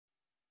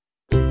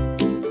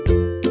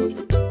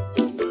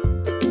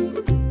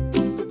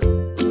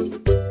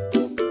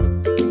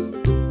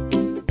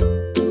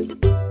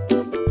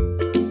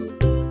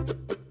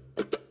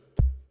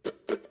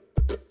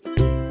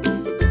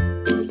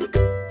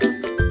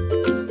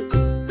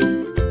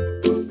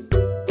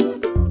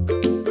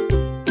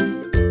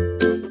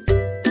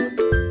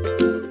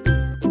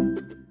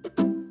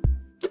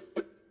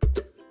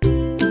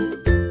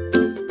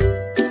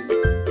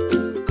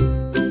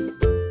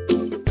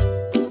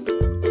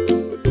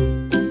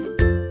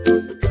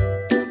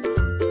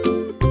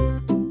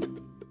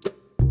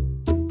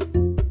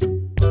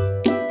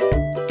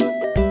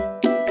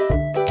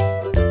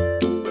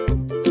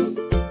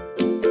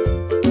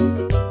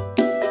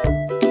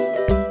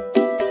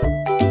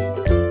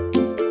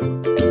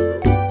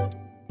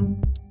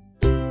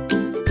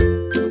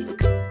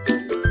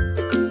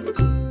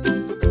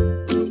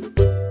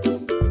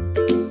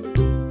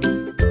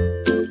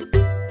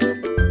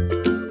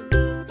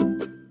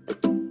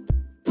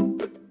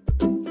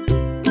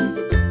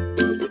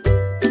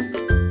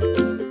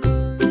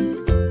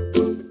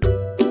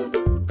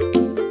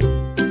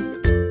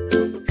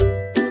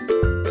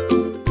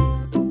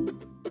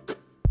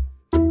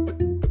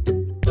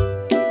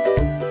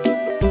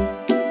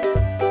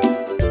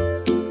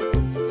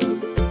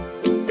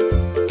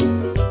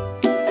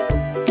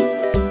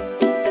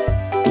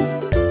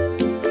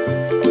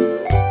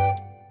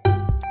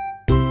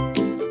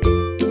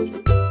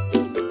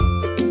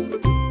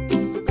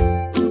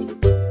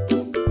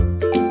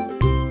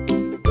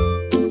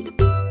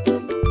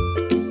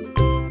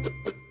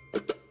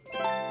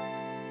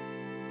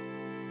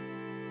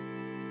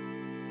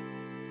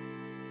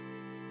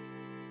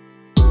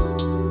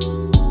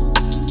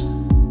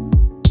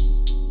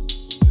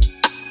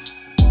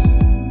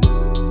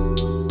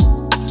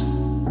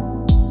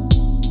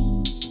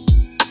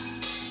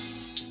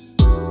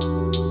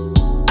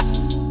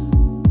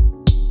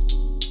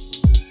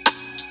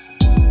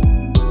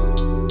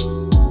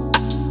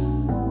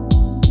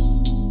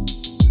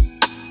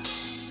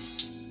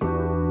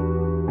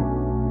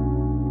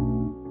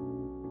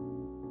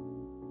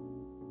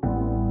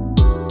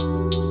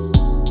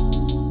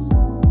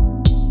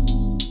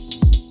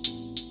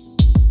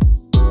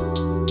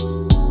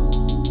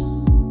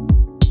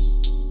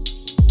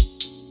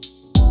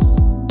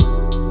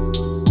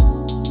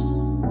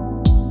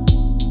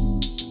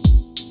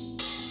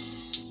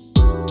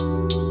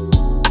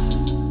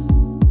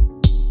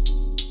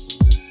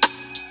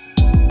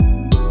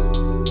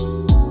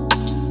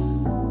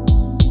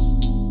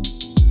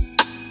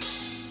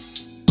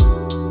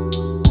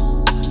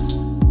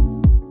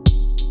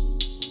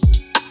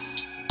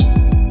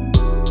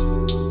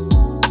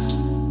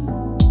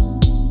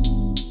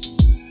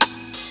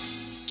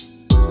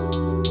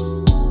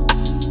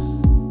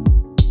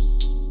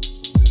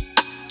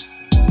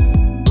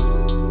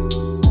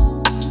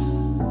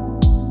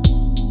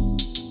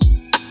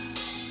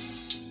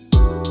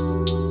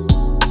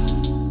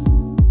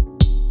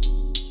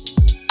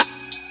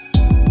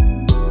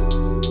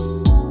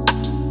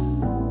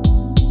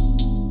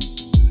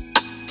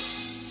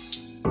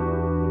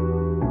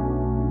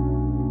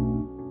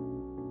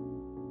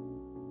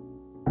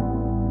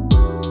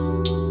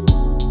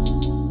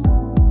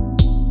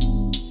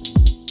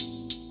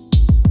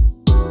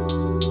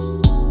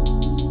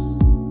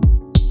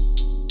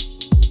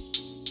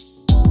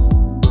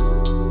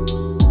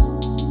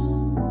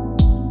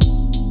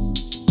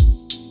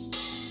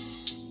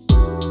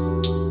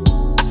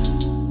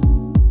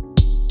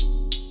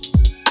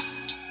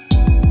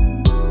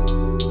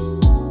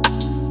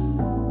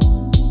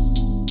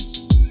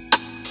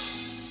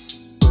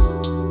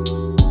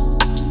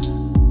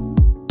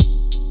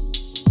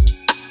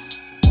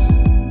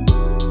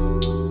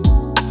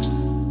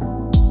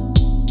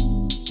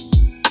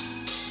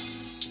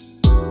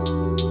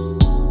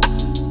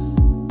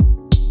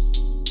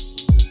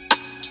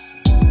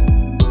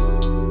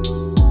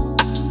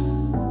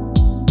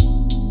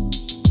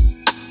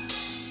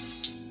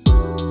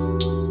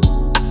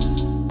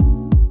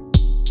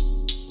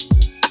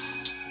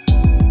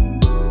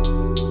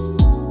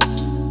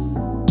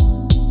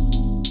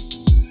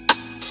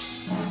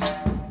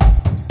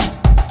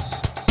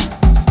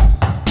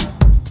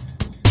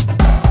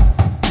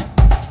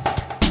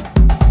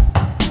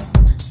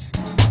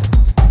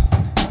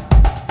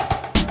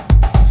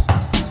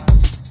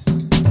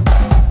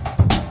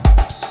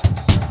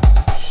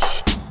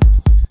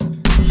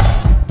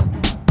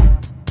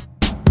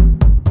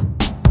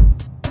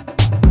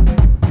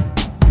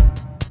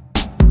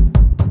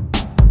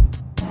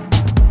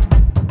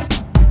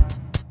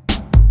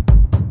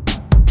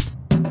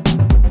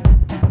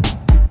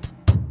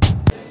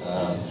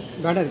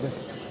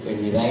When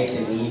we write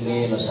an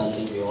email or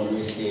something, we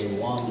always say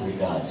warm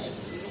regards.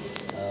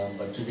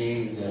 But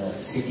today in the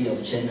city of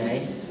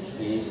Chennai,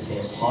 we need to say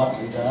hot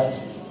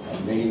regards and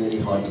very, very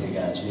hot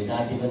regards. We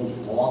can't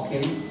even walk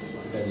in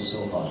because it's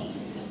so hot.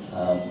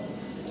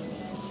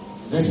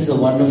 This is a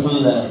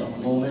wonderful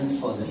moment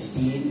for this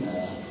team,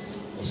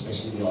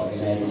 especially the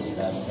organizers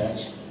Midaas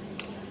Touch,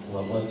 who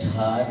have worked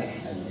hard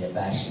and their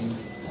passion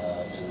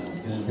to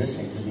build this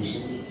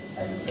exhibition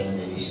as a third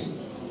edition.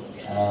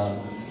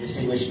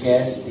 Distinguished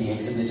guests, the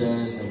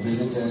exhibitors, the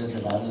visitors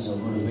and others who are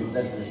going to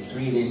witness this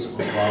 3 days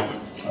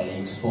program on the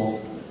Expo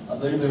are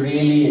going to be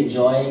really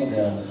enjoying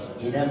the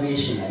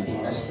innovation. I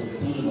think that's the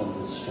theme of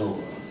this show,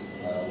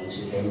 which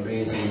is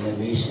embracing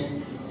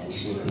innovation and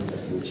shaping the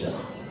future.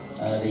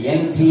 The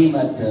young team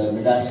at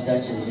Midaas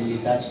Touch has really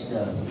touched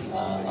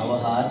our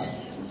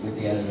hearts with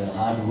their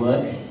hard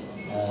work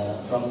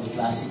from the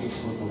Classic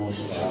Expo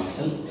Promotion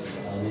Council.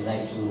 We'd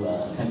like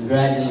to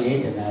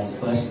congratulate, and as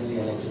personally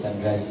I'd like to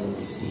congratulate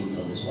this team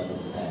for this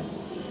wonderful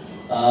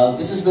time.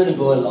 This is going to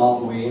go a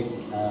long way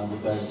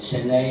because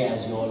Chennai,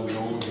 as you all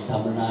know,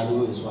 Tamil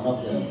Nadu is one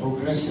of the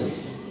progressive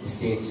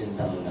states in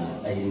Tamil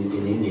Nadu,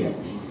 in India.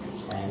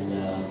 And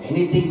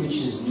anything which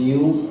is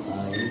new,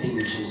 anything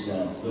which is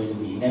going to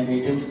be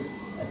innovative,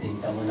 I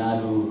think Tamil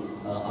Nadu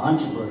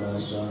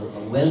entrepreneurs are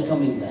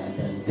welcoming that.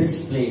 And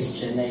this place,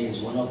 Chennai, is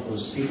one of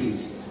those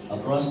cities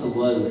across the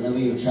world. Whenever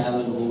you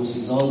travel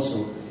overseas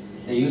also,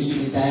 there used to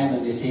be time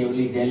when they say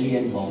only Delhi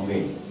and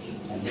Bombay.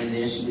 And then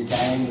there used to be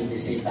time when they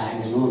say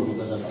Bangalore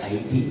because of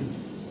IT.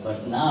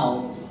 But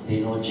now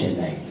they know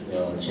Chennai.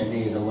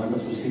 Chennai is a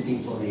wonderful city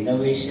for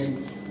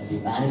innovation, the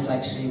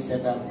manufacturing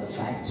setup, the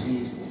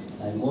factories,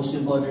 and most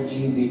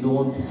importantly, we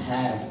don't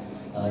have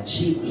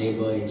cheap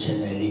labor in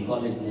Chennai. We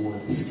call it more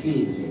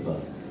skilled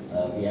labor.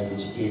 We have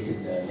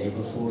educated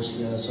labor force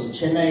here. So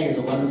Chennai is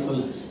a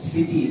wonderful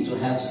city to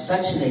have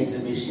such an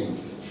exhibition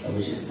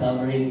which is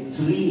covering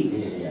 3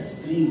 areas,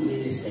 3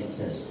 various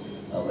sectors.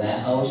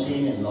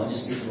 Warehousing and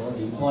logistics are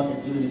very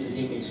important. Even if you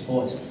take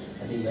exports,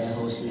 I think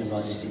warehousing and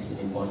logistics is an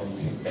important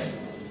sector.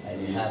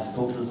 And you have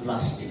total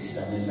plastics.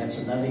 I mean, that's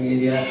another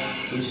area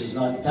which is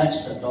not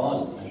touched at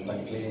all, and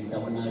particularly in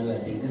Tamil Nadu.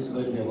 I think this is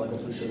going to be a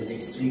wonderful show the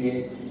next 3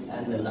 days,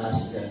 and the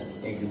last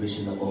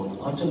exhibition about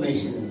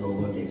automation and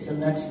robotics.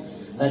 And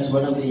that's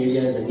one of the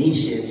areas, a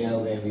niche area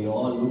where we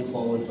all look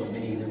forward for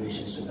many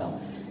innovations to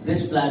come.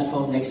 This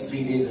platform next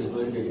 3 days is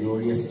going to be a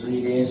glorious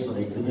 3 days for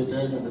the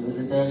exhibitors and the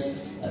visitors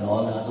and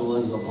all the other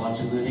ones who are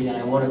contributing. And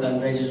I want to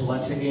congratulate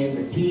once again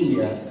the team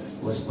here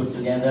who was put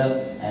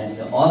together, and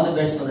all the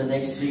best for the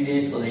next 3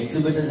 days for the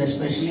exhibitors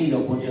especially.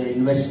 You put your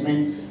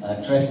investment,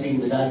 trusting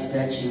Midaas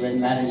Touch event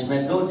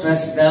management. Don't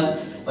trust them,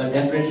 but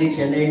definitely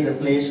Chennai is a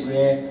place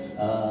where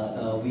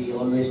we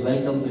always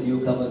welcome the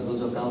newcomers, those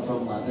who come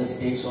from other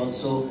states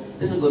also.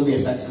 This is going to be a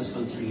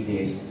successful 3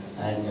 days,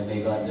 and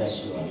may God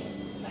bless you all.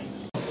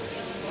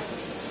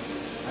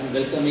 I'm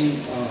welcoming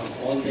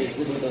all the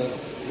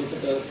exhibitors,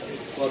 visitors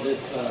for this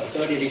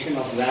third edition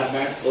of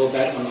WAREMAT,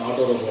 TOPACK and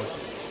AUTOROBOT.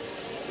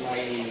 My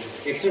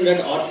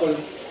extended heartfelt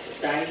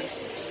thanks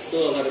to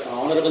our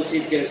Honorable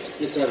Chief Guest,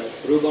 Mr.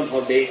 Ruban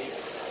Hobday,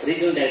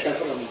 Regional Director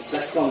from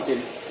Flux Council.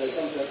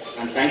 Welcome, sir.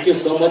 And thank you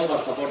so much for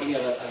supporting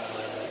our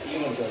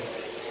event, sir.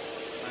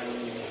 And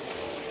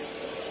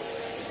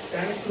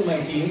thanks to my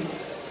team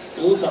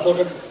who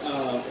supported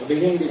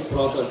behind this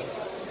process.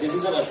 This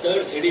is our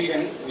third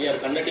edition. We are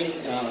conducting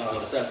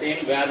the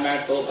same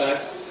WAREMAT, TOPACK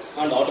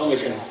and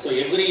automation. So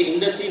every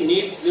industry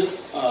needs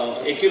this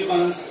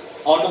equipments,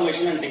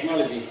 automation and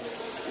technology.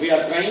 We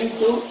are trying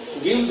to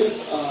give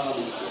this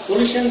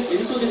solution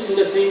into this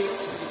industry.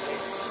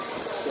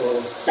 So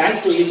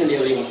thanks to each and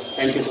everyone.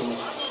 Thank you so much.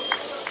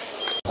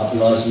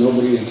 Applause.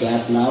 Nobody will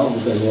clap now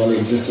because you all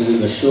interested in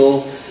the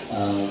show.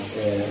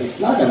 It's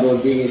not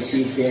about being a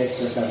chief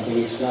guest or something.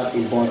 It's not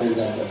important,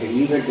 but the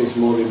event is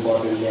more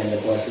important than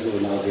the person who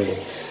nowadays.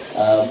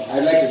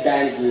 I'd like to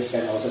thank this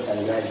and also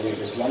congratulate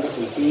this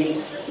wonderful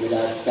team,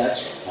 Midaas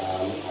Touch,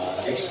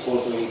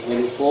 Expo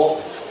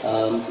 2024.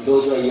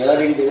 Those who are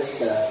hearing this,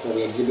 for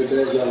the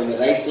exhibitors, you are in the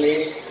right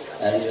place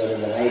and you are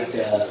in the right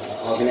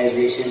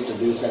organization to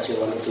do such a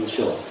wonderful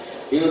show.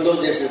 Even though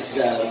this is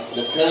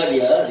the third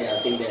year, I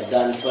think they have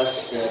done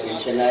first in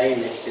Chennai,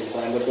 next in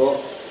Coimbatore.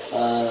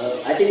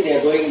 I think they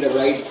are going in the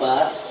right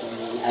path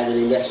as an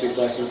industry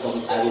person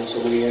from having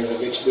so many years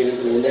of experience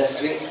in the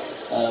industry.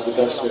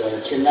 Because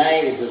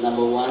Chennai is the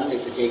 #1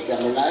 if you take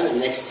Tamil Nadu.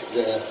 Next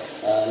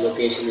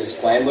location is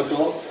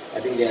Coimbatore. I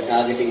think they are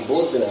targeting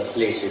both the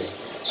places.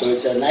 So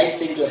it's a nice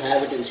thing to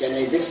have it in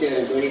Chennai this year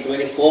in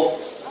 2024.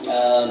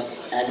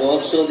 And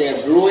also they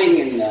are growing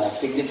in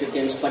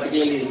significance,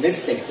 particularly in this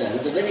sector.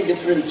 It's a very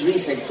different 3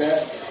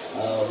 sectors.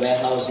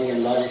 Warehousing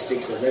and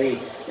logistics, a very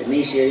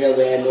niche area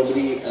where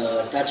nobody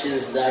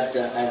touches that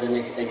as an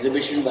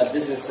exhibition. But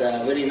this is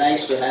very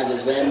nice to have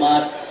this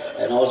WAREMAT.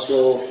 And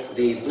also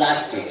the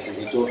plastics,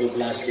 the total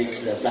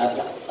plastics,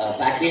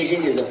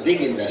 packaging is a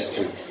big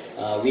industry.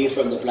 We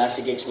from the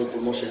Plastic Expo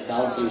Promotion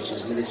Council, which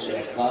is Ministry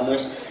of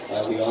Commerce,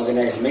 we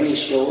organize many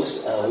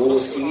shows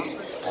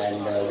overseas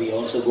And we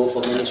also go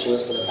for many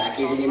shows for the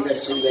packaging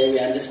industry, where we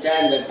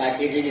understand that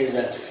packaging is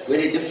a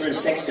very different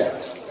sector.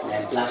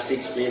 And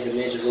plastics plays a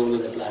major role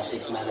in the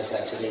plastic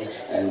manufacturing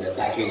and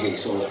packaging.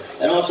 So,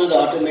 and also the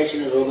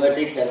automation and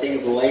robotics, I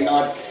think why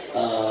not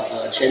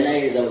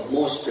Chennai is the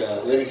most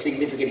very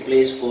significant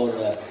place for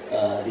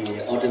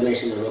the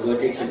automation and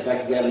robotics. In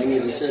fact, we have many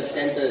research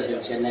centers in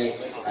Chennai,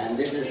 and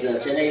this is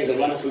Chennai is a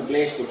wonderful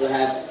place to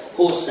have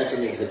host such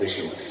an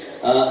exhibition.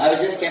 I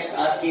was just kept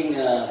asking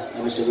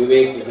Mr.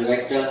 Vivek, the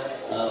director,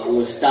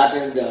 who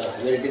started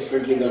very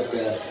differently but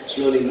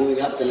slowly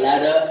moving up the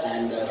ladder,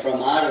 and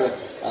from our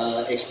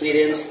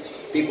experience,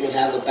 people who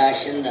have the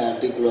passion,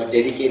 people who are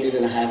dedicated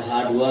and have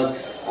hard work,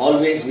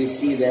 always we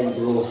see them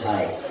grow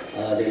high.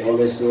 They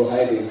always grow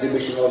high. The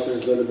exhibition also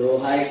is going to grow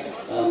high.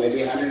 Maybe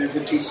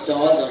 150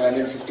 stalls or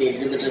 150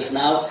 exhibitors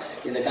now.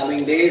 In the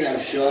coming days, I'm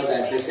sure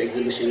that this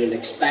exhibition will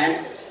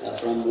expand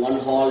from one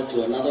hall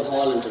to another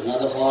hall and to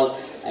another hall.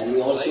 And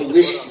we also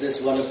wish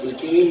this wonderful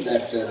team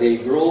that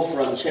they'll grow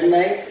from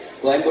Chennai,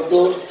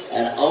 Coimbatore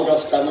and out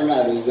of Tamil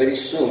Nadu very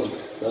soon,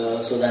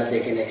 so that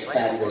they can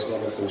expand this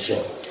wonderful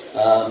show.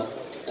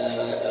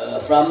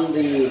 From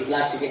the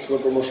Plastic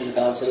Expo Promotion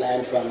Council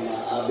and from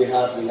our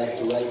behalf, we like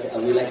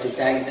to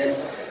thank them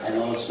and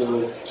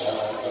also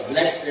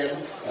bless them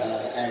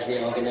as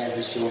they organize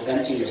the show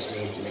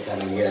continuously in the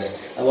coming years.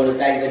 I want to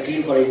thank the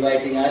team for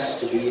inviting us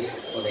to be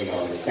for the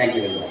inaugural. Thank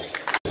you very much.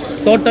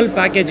 Total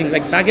packaging,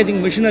 like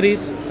packaging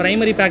machineries,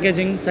 primary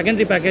packaging,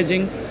 secondary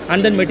packaging,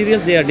 and then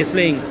materials they are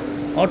displaying.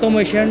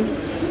 Automation,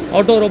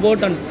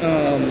 AUTOROBOT, and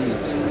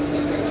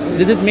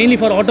this is mainly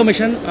for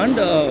automation and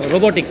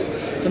robotics.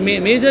 So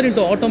major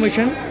into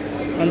automation,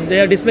 and they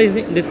are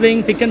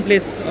displaying pick and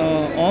place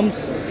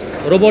arms,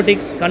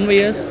 robotics,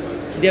 conveyors.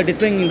 They are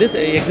displaying in this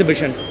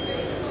exhibition.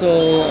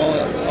 So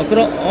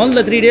across all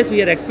the 3 days,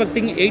 we are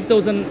expecting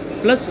 8,000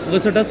 plus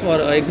visitors for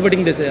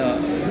exhibiting this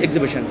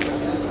exhibition.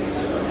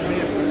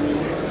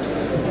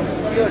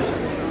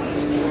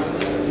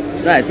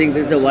 So I think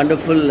this is a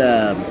wonderful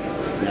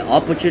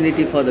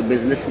opportunity for the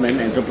businessmen,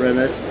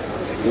 entrepreneurs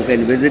who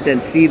can visit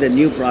and see the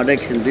new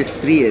products in these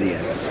 3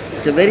 areas.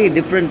 It's a very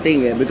different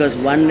thing because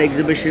one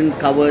exhibition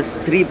covers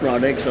 3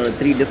 products or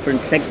 3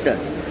 different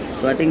sectors.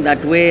 So I think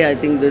that way, I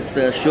think this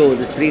show,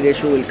 this 3-day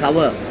show will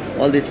cover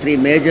all these 3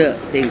 major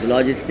things,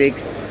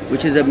 logistics,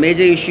 which is a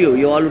major issue.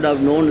 You all would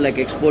have known like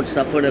exports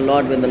suffered a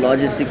lot when the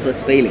logistics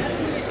was failing.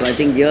 So I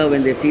think here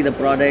when they see the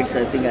products,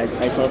 I think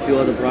I saw a few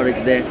of the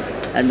products there.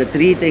 And the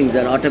 3 things,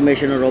 that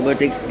automation and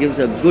robotics, gives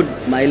a good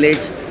mileage,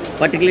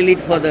 particularly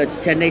for the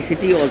Chennai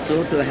city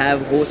also to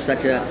have host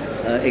such a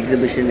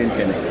exhibition in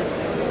Chennai.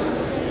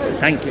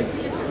 Thank you.